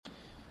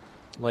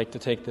I'd like to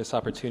take this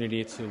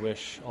opportunity to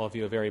wish all of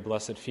you a very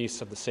blessed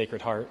feast of the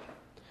Sacred Heart.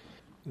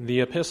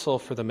 The epistle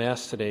for the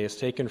Mass today is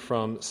taken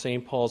from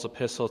St. Paul's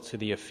epistle to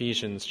the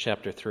Ephesians,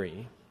 chapter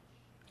 3.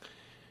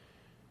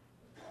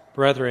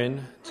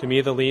 Brethren, to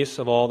me the least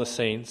of all the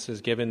saints is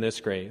given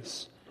this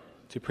grace,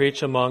 to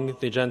preach among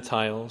the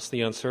Gentiles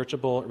the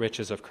unsearchable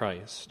riches of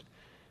Christ,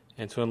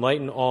 and to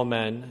enlighten all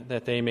men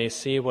that they may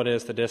see what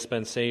is the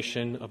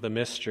dispensation of the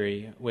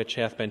mystery which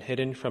hath been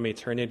hidden from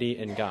eternity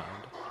in God,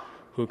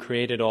 who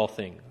created all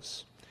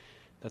things,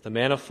 that the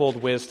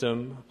manifold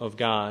wisdom of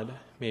God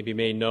may be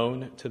made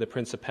known to the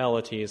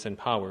principalities and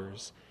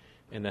powers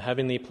in the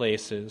heavenly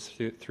places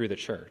through the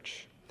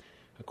church,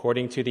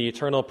 according to the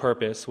eternal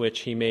purpose which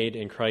he made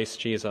in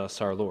Christ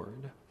Jesus our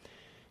Lord,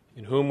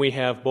 in whom we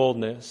have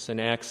boldness and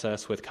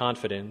access with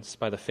confidence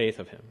by the faith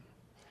of him.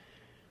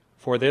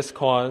 For this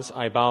cause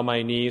I bow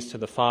my knees to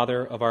the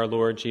Father of our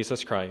Lord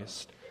Jesus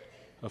Christ,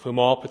 of whom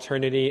all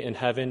paternity in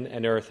heaven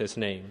and earth is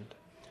named,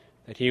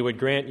 that he would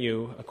grant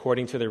you,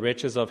 according to the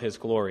riches of his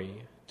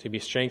glory, to be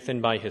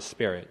strengthened by his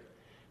Spirit,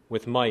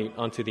 with might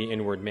unto the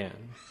inward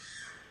man,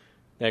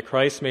 that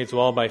Christ may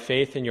dwell by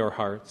faith in your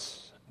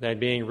hearts, that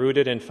being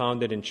rooted and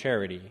founded in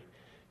charity,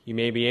 you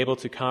may be able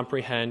to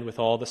comprehend with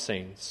all the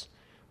saints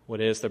what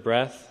is the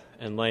breadth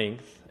and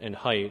length and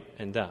height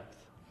and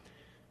depth,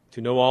 to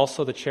know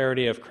also the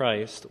charity of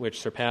Christ, which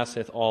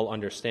surpasseth all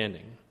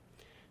understanding,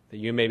 that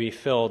you may be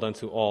filled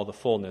unto all the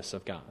fullness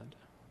of God.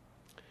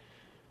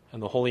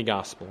 And the Holy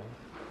Gospel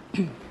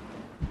is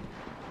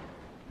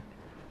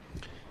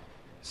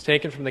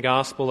taken from the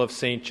Gospel of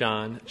St.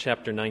 John,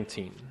 chapter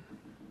 19.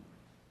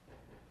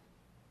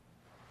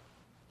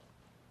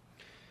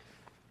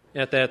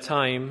 At that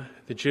time,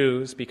 the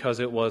Jews, because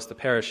it was the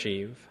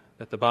Parashiv,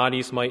 that the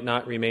bodies might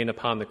not remain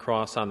upon the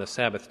cross on the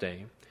Sabbath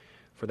day,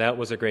 for that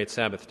was a great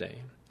Sabbath day,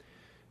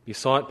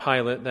 besought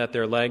Pilate that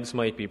their legs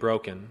might be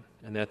broken,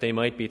 and that they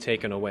might be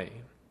taken away.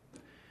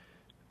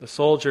 The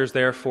soldiers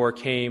therefore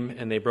came,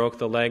 and they broke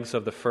the legs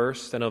of the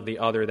first and of the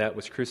other that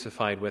was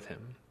crucified with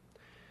him.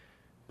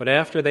 But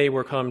after they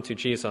were come to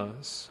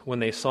Jesus, when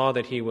they saw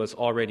that he was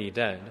already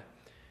dead,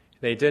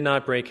 they did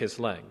not break his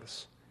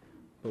legs.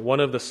 But one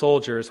of the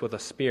soldiers with a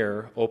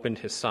spear opened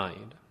his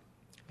side,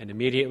 and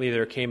immediately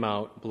there came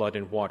out blood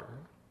and water.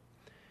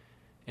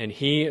 And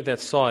he that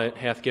saw it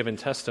hath given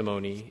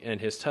testimony,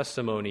 and his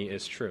testimony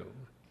is true.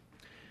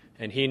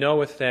 And he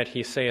knoweth that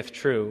he saith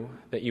true,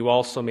 that you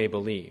also may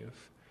believe.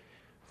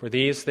 For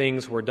these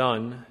things were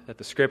done, that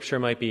the Scripture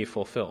might be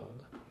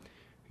fulfilled.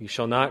 You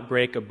shall not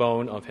break a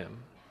bone of him.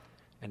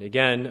 And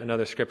again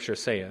another Scripture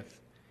saith,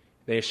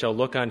 they shall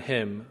look on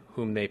him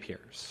whom they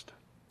pierced.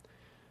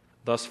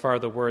 Thus far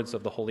the words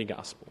of the Holy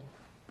Gospel.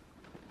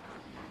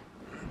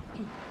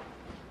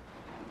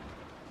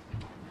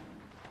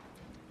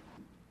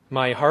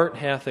 My heart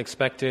hath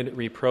expected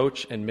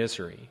reproach and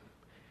misery,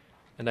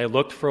 and I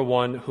looked for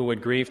one who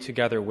would grieve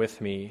together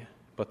with me,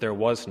 but there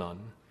was none,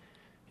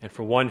 and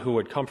for one who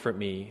would comfort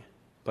me,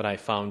 but I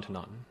found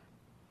none.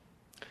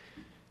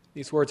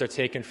 These words are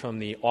taken from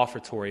the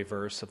offertory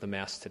verse of the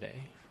Mass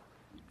today.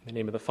 In the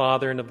name of the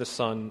Father, and of the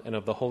Son, and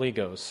of the Holy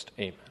Ghost,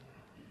 amen.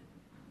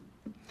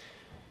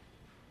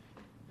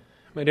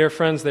 My dear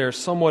friends, there's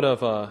somewhat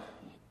of a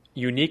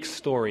unique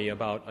story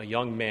about a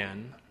young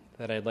man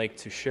that I'd like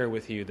to share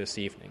with you this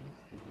evening.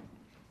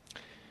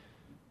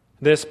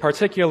 This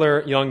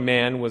particular young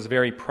man was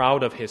very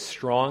proud of his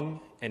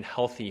strong and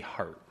healthy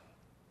heart.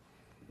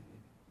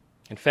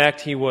 In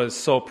fact, he was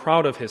so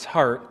proud of his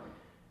heart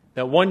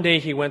that one day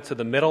he went to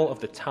the middle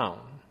of the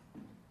town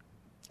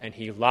and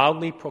he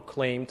loudly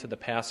proclaimed to the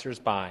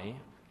passers-by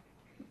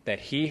that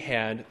he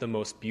had the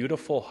most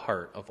beautiful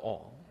heart of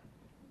all.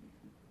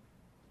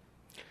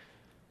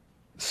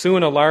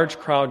 Soon a large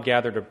crowd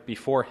gathered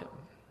before him,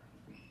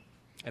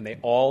 and they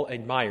all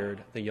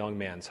admired the young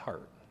man's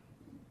heart,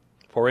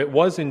 for it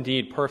was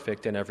indeed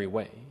perfect in every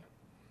way.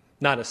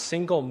 Not a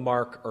single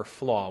mark or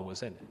flaw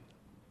was in it.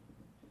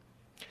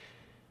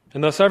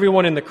 And thus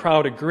everyone in the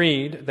crowd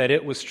agreed that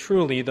it was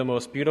truly the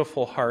most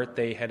beautiful heart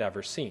they had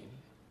ever seen.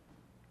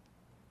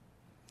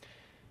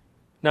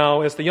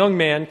 Now, as the young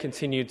man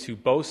continued to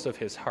boast of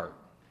his heart,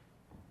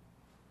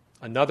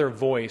 another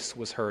voice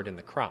was heard in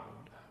the crowd.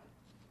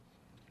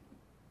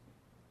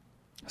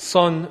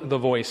 Son, the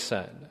voice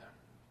said,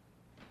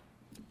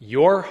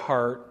 your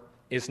heart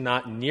is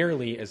not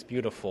nearly as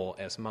beautiful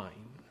as mine.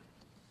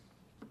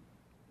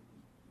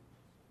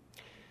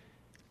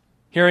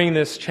 Hearing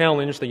this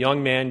challenge, the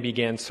young man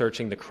began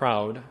searching the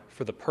crowd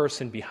for the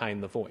person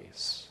behind the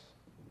voice.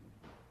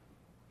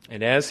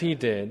 And as he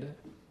did,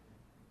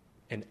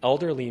 an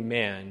elderly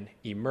man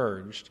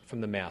emerged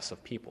from the mass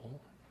of people.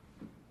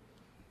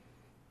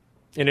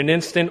 In an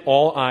instant,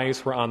 all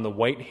eyes were on the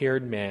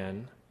white-haired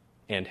man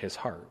and his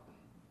heart.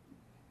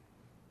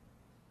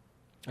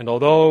 And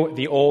although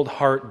the old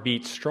heart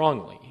beat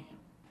strongly,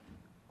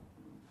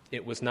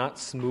 it was not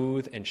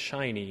smooth and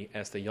shiny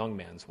as the young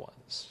man's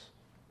was.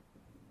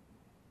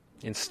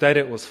 Instead,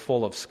 it was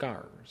full of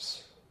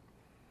scars.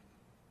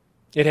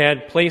 It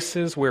had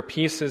places where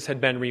pieces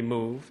had been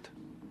removed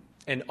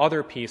and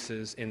other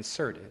pieces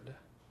inserted.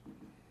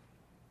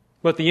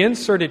 But the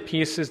inserted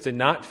pieces did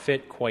not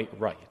fit quite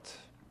right,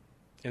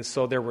 and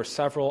so there were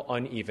several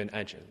uneven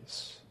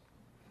edges.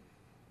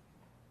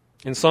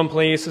 In some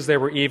places, there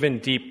were even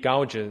deep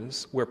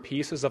gouges where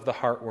pieces of the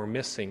heart were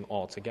missing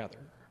altogether.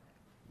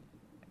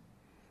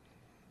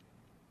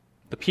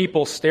 The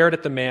people stared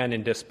at the man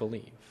in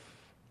disbelief.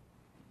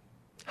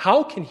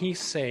 How can he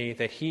say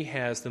that he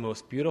has the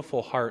most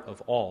beautiful heart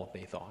of all,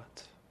 they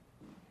thought.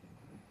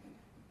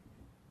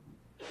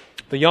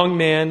 The young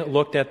man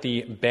looked at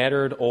the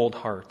battered old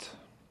heart,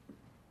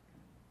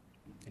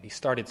 and he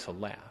started to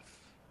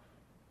laugh.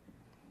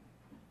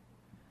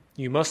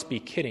 "You must be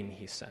kidding,"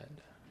 he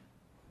said.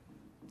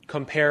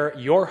 "Compare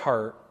your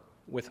heart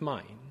with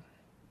mine.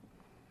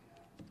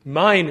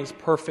 Mine is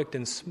perfect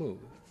and smooth.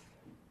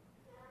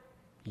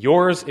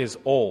 Yours is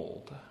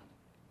old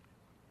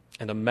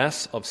and a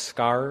mess of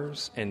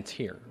scars and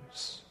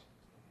tears.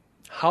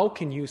 How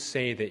can you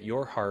say that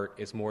your heart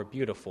is more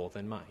beautiful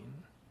than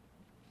mine?"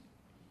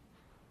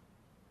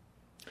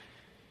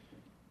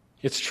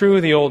 "It's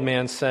true," the old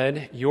man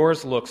said,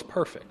 "yours looks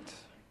perfect,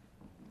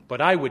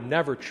 but I would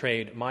never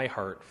trade my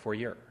heart for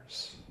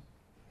yours.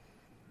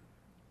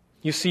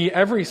 You see,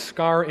 every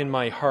scar in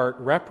my heart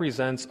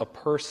represents a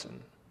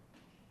person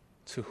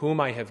to whom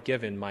I have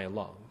given my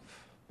love.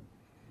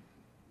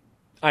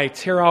 I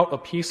tear out a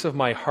piece of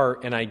my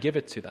heart and I give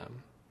it to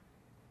them.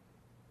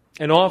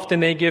 And often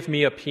they give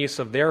me a piece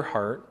of their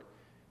heart,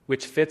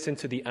 which fits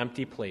into the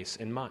empty place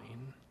in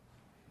mine.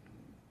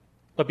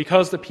 But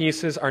because the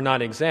pieces are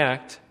not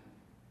exact,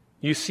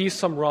 you see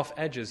some rough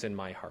edges in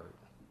my heart,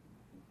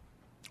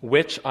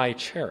 which I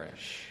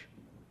cherish,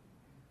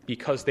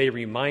 because they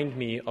remind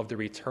me of the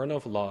return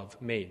of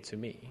love made to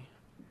me."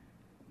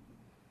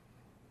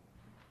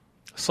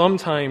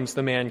 "Sometimes,"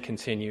 the man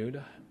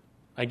continued,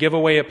 "I give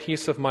away a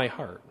piece of my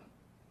heart,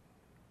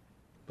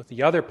 but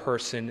the other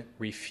person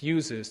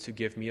refuses to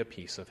give me a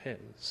piece of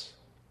his.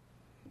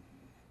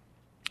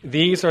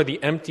 These are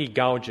the empty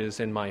gouges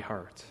in my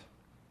heart.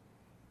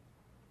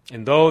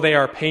 And though they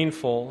are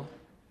painful,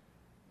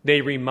 they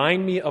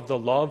remind me of the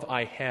love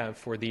I have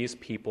for these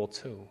people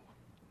too.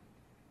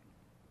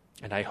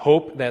 And I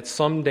hope that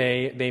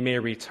someday they may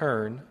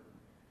return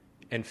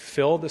and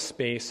fill the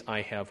space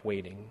I have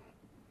waiting,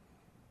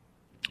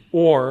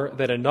 or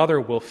that another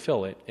will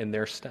fill it in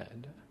their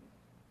stead."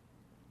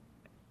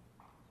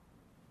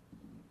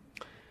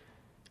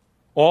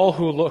 All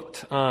who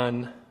looked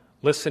on,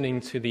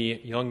 listening to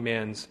the old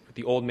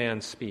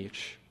man's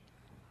speech,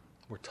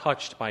 were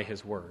touched by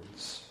his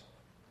words.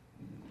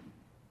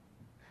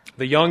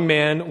 The young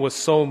man was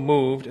so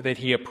moved that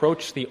he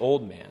approached the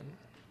old man.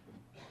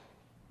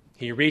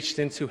 He reached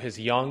into his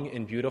young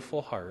and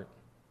beautiful heart,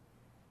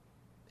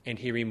 and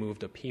he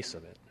removed a piece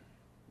of it.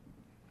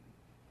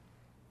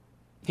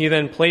 He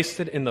then placed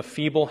it in the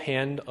feeble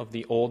hand of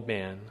the old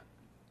man,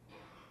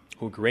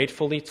 who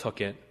gratefully took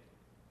it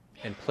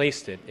and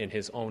placed it in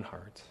his own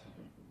heart.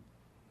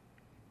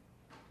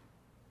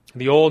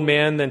 The old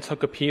man then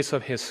took a piece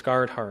of his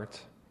scarred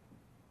heart,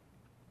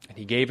 and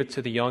he gave it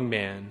to the young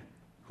man,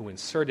 who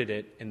inserted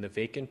it in the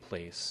vacant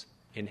place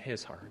in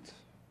his heart.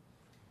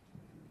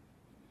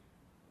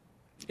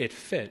 It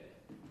fit,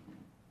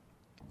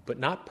 but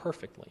not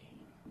perfectly.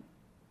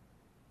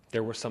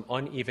 There were some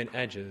uneven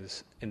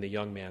edges in the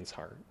young man's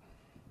heart.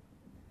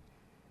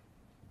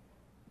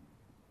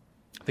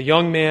 The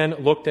young man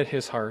looked at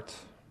his heart,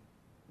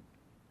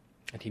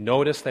 and he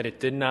noticed that it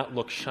did not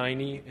look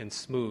shiny and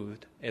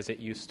smooth as it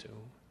used to.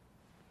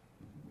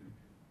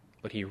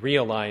 But he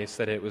realized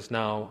that it was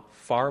now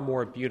far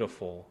more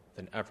beautiful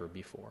than ever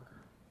before.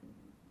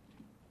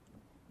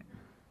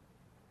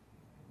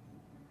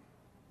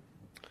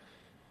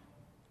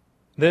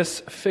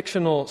 This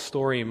fictional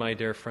story, my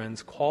dear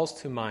friends,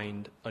 calls to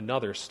mind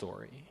another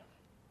story,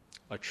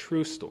 a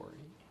true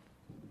story,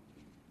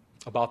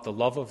 about the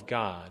love of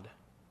God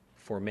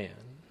for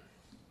man.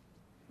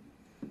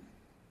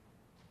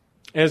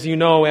 As you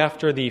know,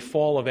 after the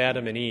fall of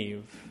Adam and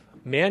Eve,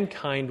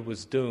 mankind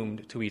was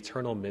doomed to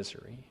eternal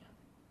misery,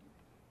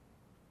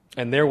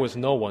 and there was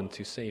no one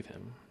to save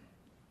him.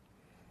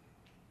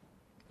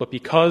 But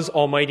because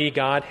Almighty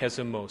God has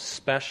a most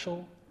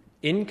special,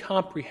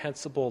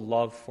 incomprehensible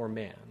love for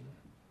man,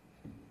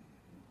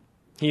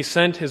 He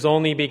sent His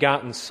only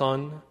begotten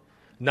Son,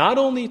 not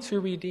only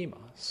to redeem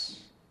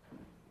us,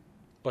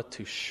 but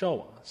to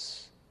show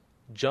us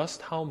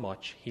just how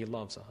much He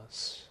loves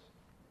us.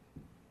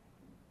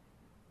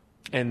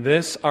 And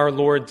this our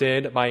Lord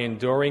did by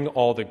enduring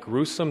all the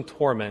gruesome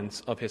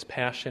torments of His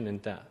passion and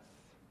death.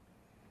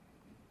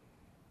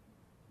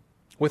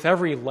 With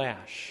every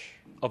lash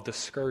of the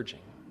scourging,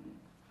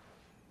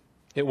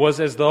 it was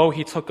as though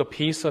He took a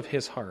piece of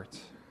His heart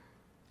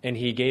and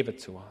He gave it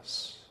to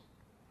us.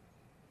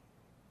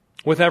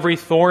 With every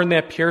thorn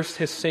that pierced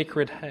His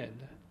sacred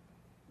head,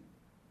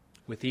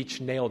 with each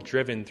nail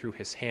driven through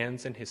His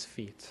hands and His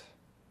feet,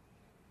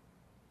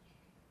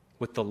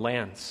 with the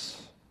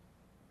lance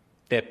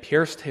that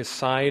pierced His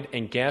side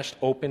and gashed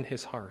open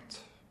His heart,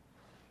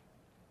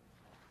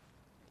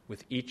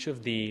 with each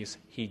of these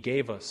He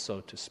gave us, so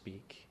to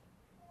speak,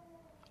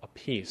 a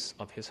piece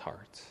of His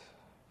heart.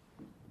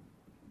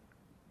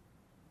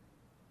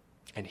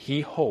 And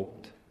he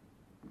hoped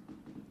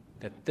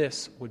that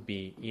this would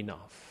be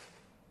enough.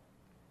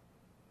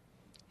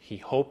 He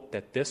hoped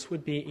that this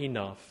would be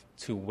enough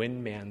to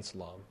win man's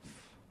love.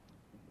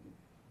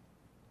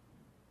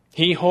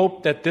 He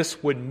hoped that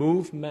this would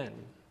move men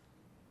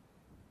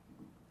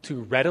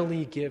to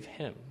readily give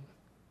him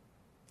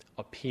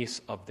a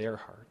piece of their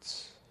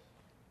hearts.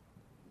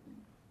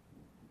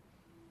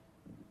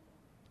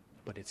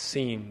 But it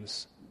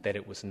seems that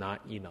it was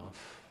not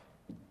enough.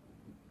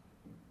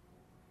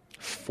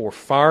 For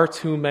far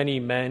too many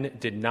men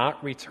did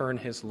not return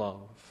his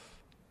love.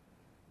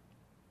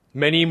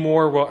 Many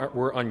more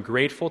were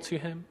ungrateful to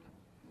him,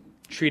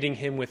 treating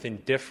him with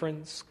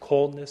indifference,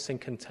 coldness,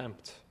 and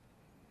contempt,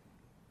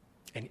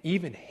 and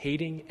even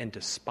hating and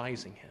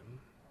despising him.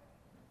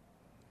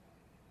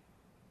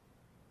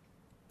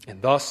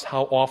 And thus,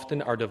 how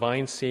often our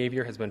divine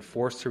Savior has been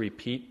forced to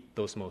repeat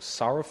those most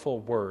sorrowful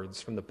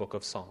words from the book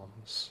of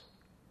Psalms.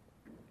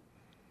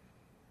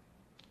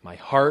 My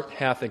heart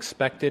hath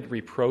expected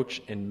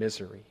reproach and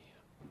misery,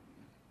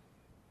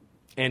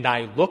 and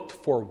I looked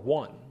for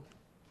one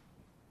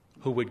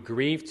who would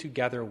grieve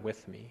together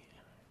with me,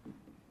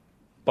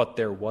 but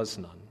there was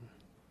none,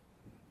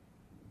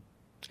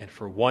 and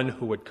for one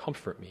who would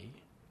comfort me,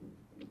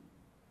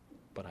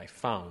 but I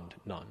found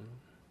none.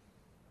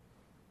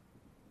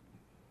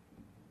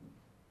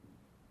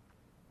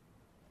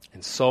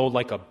 And so,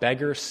 like a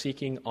beggar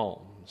seeking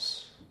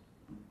alms,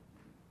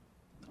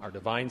 our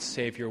divine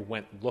Savior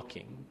went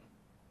looking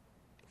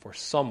for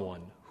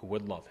someone who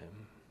would love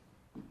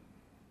him.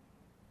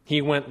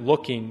 He went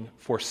looking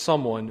for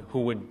someone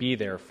who would be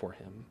there for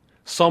him,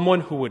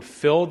 someone who would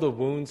fill the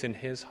wounds in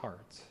his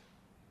heart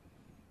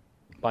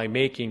by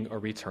making a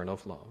return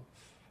of love.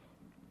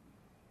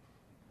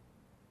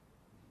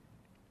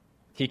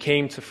 He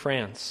came to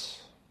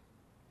France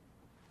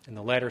in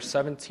the latter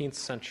 17th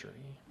century,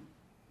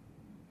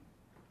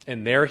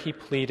 and there he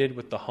pleaded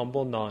with the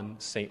humble nun,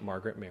 St.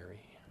 Margaret Mary.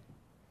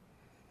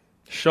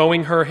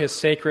 Showing her his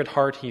sacred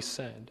heart, he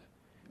said,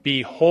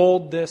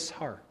 behold this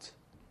heart.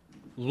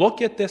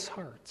 Look at this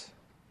heart,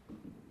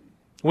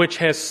 which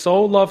has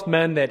so loved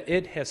men that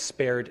it has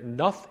spared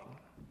nothing,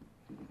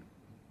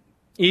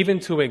 even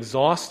to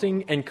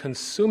exhausting and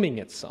consuming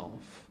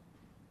itself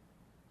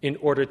in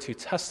order to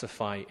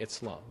testify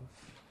its love.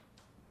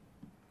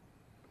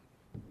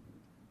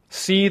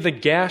 See the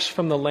gash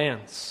from the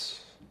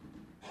lance,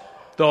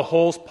 the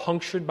holes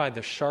punctured by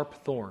the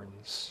sharp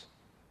thorns,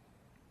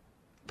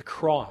 the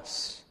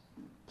cross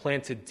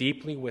planted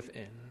deeply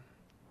within.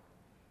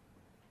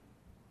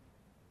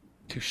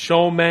 To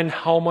show men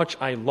how much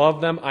I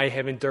love them, I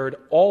have endured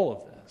all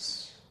of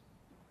this.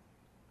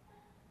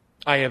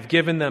 I have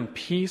given them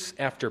piece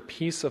after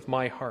piece of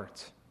my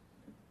heart,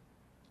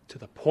 to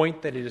the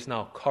point that it is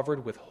now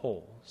covered with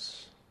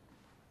holes.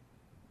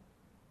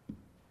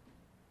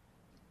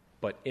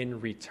 But in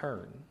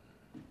return,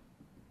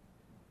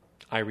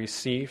 I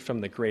receive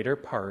from the greater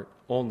part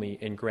only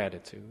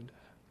ingratitude.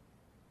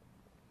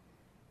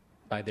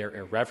 By their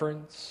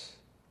irreverence,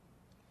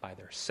 by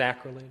their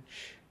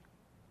sacrilege,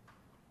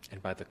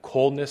 and by the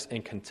coldness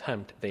and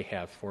contempt they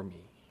have for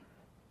me.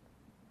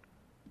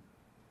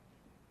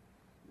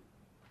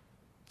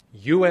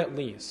 You at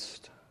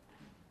least,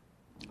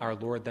 our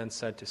Lord then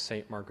said to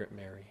St. Margaret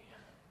Mary,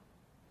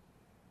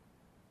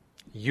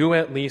 you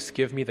at least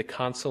give me the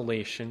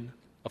consolation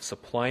of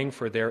supplying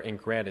for their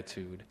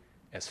ingratitude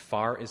as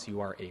far as you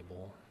are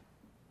able.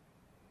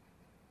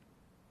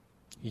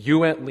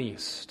 You at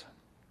least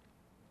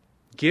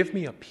give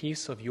me a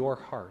piece of your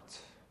heart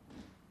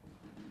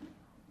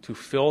to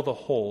fill the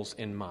holes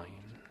in mine.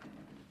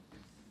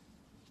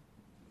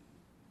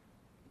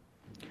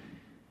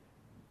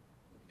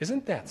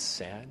 Isn't that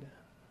sad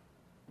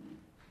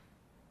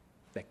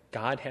that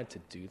God had to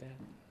do that?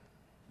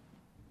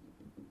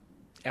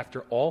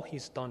 After all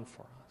he's done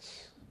for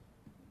us,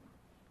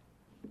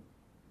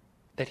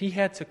 that he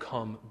had to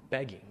come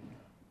begging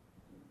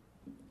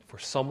for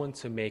someone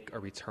to make a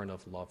return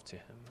of love to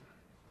him.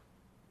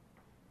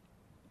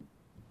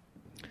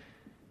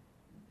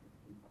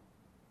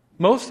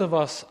 Most of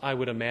us, I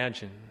would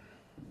imagine,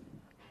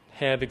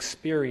 have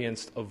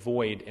experienced a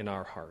void in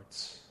our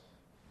hearts.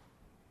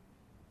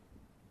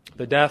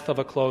 The death of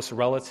a close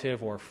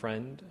relative or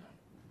friend,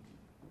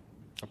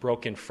 a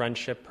broken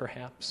friendship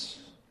perhaps,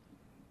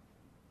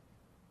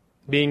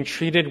 being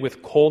treated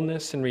with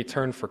coldness in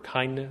return for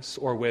kindness,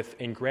 or with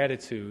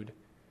ingratitude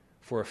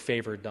for a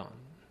favor done.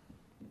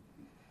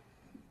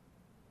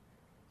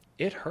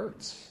 It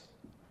hurts.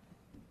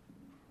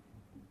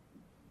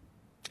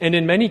 And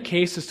in many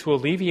cases, to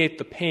alleviate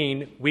the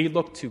pain, we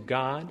look to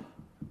God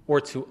or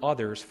to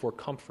others for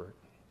comfort.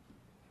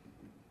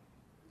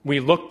 We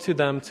look to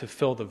them to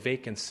fill the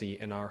vacancy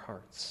in our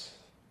hearts.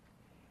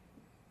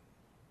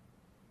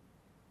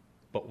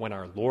 But when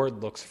our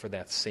Lord looks for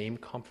that same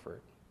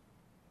comfort,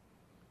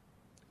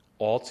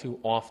 all too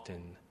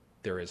often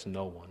there is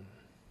no one.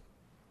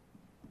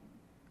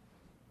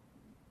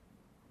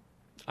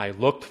 I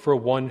looked for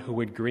one who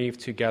would grieve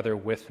together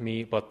with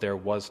me, but there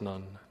was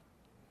none.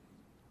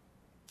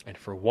 And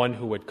for one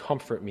who would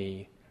comfort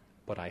me,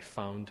 but I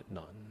found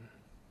none.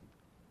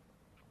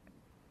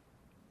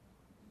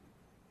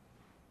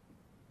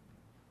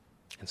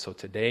 And so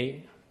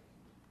today,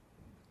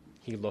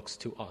 he looks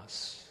to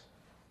us.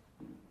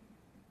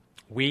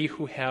 We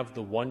who have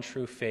the one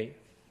true faith,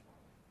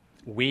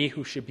 we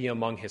who should be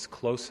among his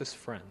closest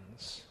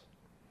friends.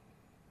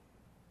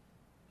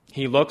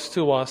 He looks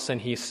to us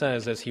and he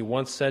says, as he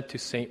once said to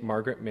St.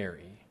 Margaret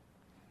Mary,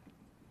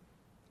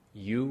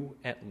 you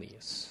at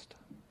least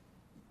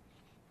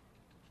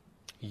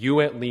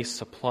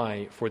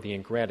supply for the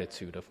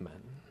ingratitude of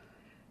men.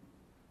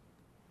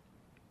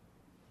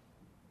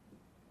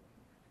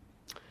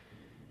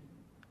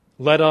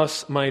 Let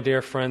us, my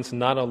dear friends,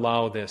 not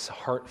allow this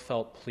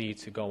heartfelt plea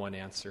to go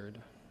unanswered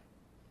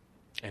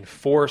and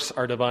force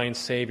our divine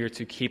Savior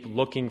to keep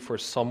looking for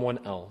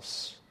someone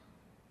else,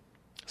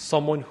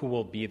 someone who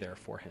will be there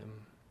for him.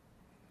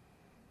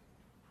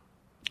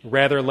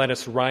 Rather, let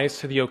us rise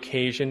to the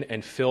occasion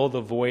and fill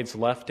the voids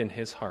left in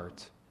his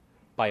heart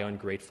by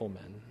ungrateful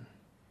men.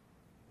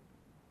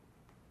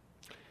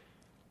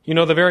 You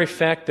know, the very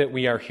fact that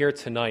we are here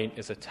tonight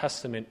is a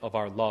testament of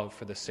our love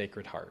for the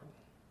Sacred Heart.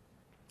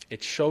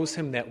 It shows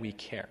him that we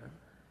care.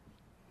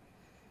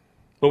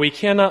 But we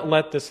cannot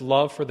let this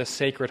love for the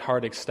Sacred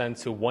Heart extend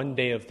to one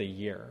day of the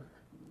year.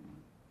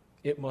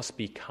 It must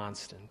be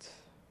constant.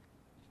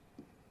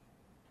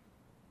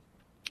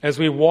 As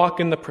we walk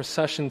in the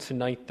procession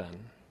tonight, then,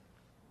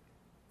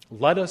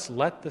 let us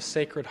let the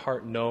Sacred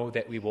Heart know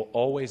that we will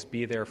always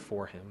be there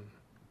for him,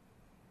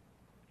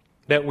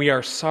 that we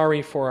are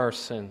sorry for our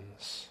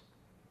sins,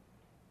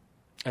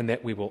 and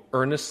that we will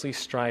earnestly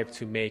strive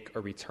to make a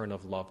return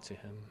of love to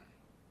him.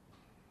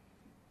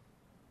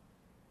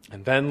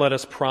 And then let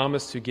us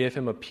promise to give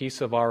him a piece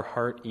of our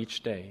heart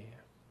each day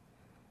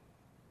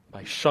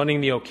by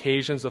shunning the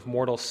occasions of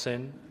mortal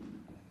sin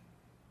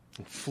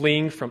and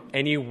fleeing from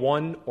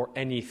anyone or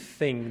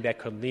anything that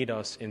could lead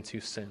us into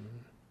sin.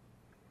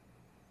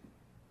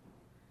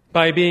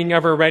 By being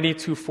ever ready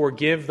to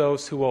forgive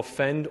those who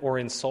offend or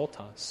insult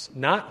us,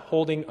 not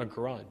holding a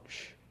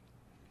grudge.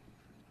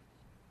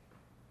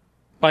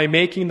 By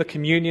making the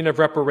communion of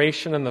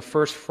reparation on the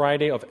first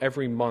Friday of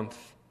every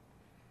month,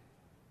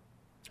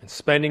 and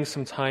spending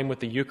some time with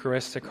the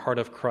Eucharistic heart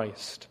of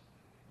Christ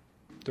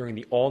during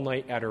the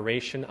all-night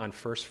adoration on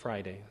First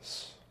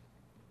Fridays.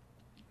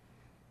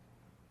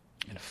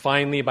 And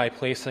finally, by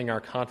placing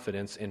our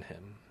confidence in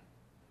him,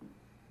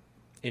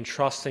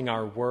 entrusting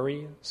our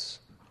worries,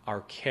 our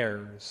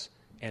cares,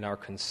 and our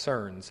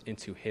concerns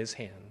into his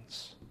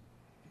hands,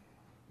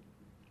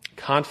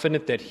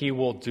 confident that he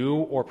will do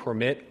or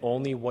permit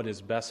only what is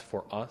best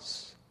for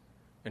us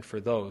and for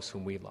those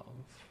whom we love.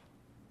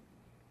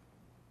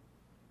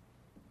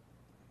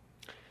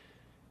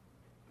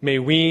 May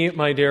we,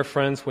 my dear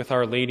friends, with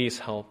Our Lady's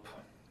help,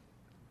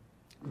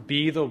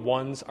 be the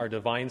ones our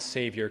divine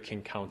Savior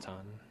can count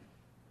on.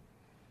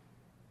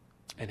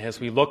 And as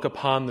we look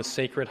upon the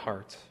Sacred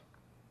Heart,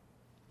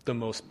 the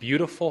most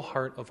beautiful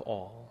heart of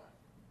all,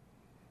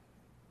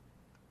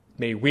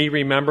 may we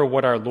remember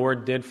what our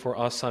Lord did for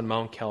us on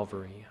Mount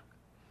Calvary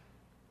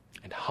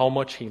and how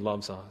much he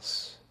loves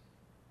us,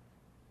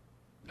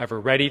 ever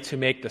ready to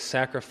make the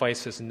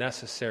sacrifices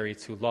necessary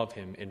to love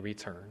him in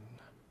return,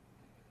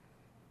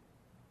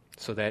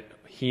 so that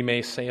he may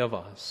say of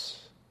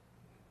us,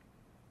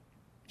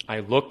 I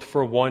looked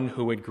for one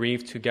who would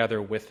grieve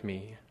together with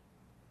me,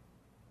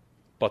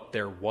 but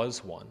there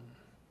was one,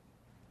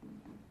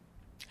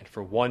 and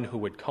for one who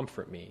would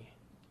comfort me,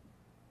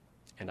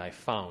 and I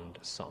found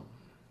some.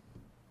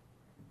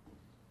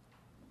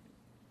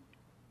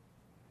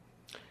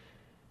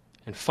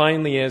 And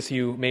finally, as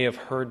you may have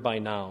heard by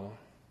now,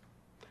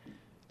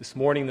 this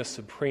morning the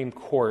Supreme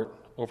Court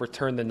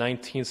overturned the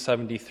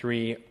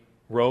 1973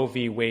 Roe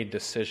v. Wade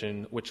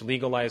decision, which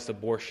legalized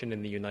abortion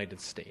in the United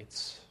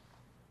States.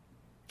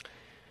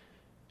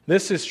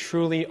 This is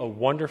truly a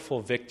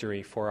wonderful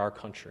victory for our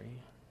country.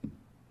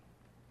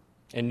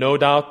 And no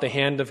doubt the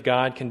hand of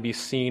God can be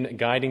seen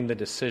guiding the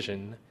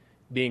decision,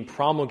 being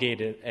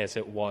promulgated as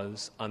it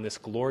was on this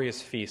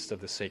glorious feast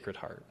of the Sacred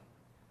Heart.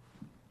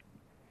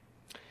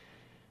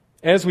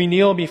 As we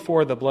kneel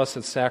before the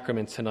Blessed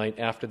Sacrament tonight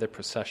after the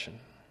procession,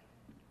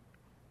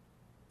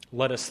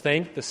 let us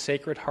thank the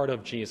Sacred Heart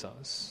of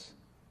Jesus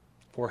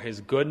for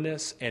his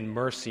goodness and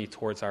mercy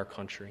towards our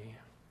country,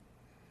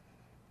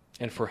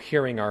 and for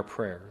hearing our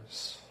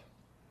prayers.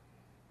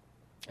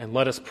 And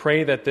let us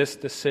pray that this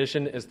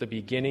decision is the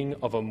beginning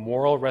of a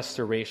moral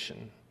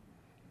restoration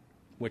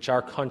which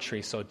our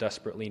country so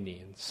desperately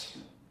needs.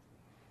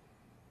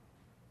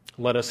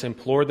 Let us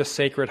implore the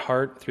Sacred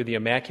Heart through the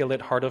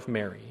Immaculate Heart of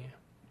Mary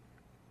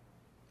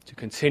to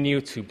continue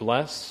to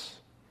bless,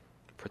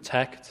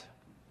 protect,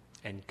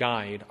 and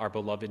guide our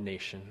beloved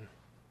nation,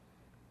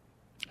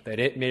 that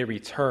it may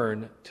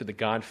return to the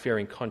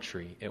God-fearing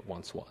country it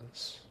once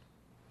was.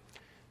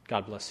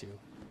 God bless you.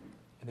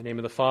 In the name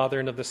of the Father,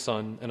 and of the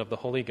Son, and of the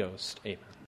Holy Ghost, amen.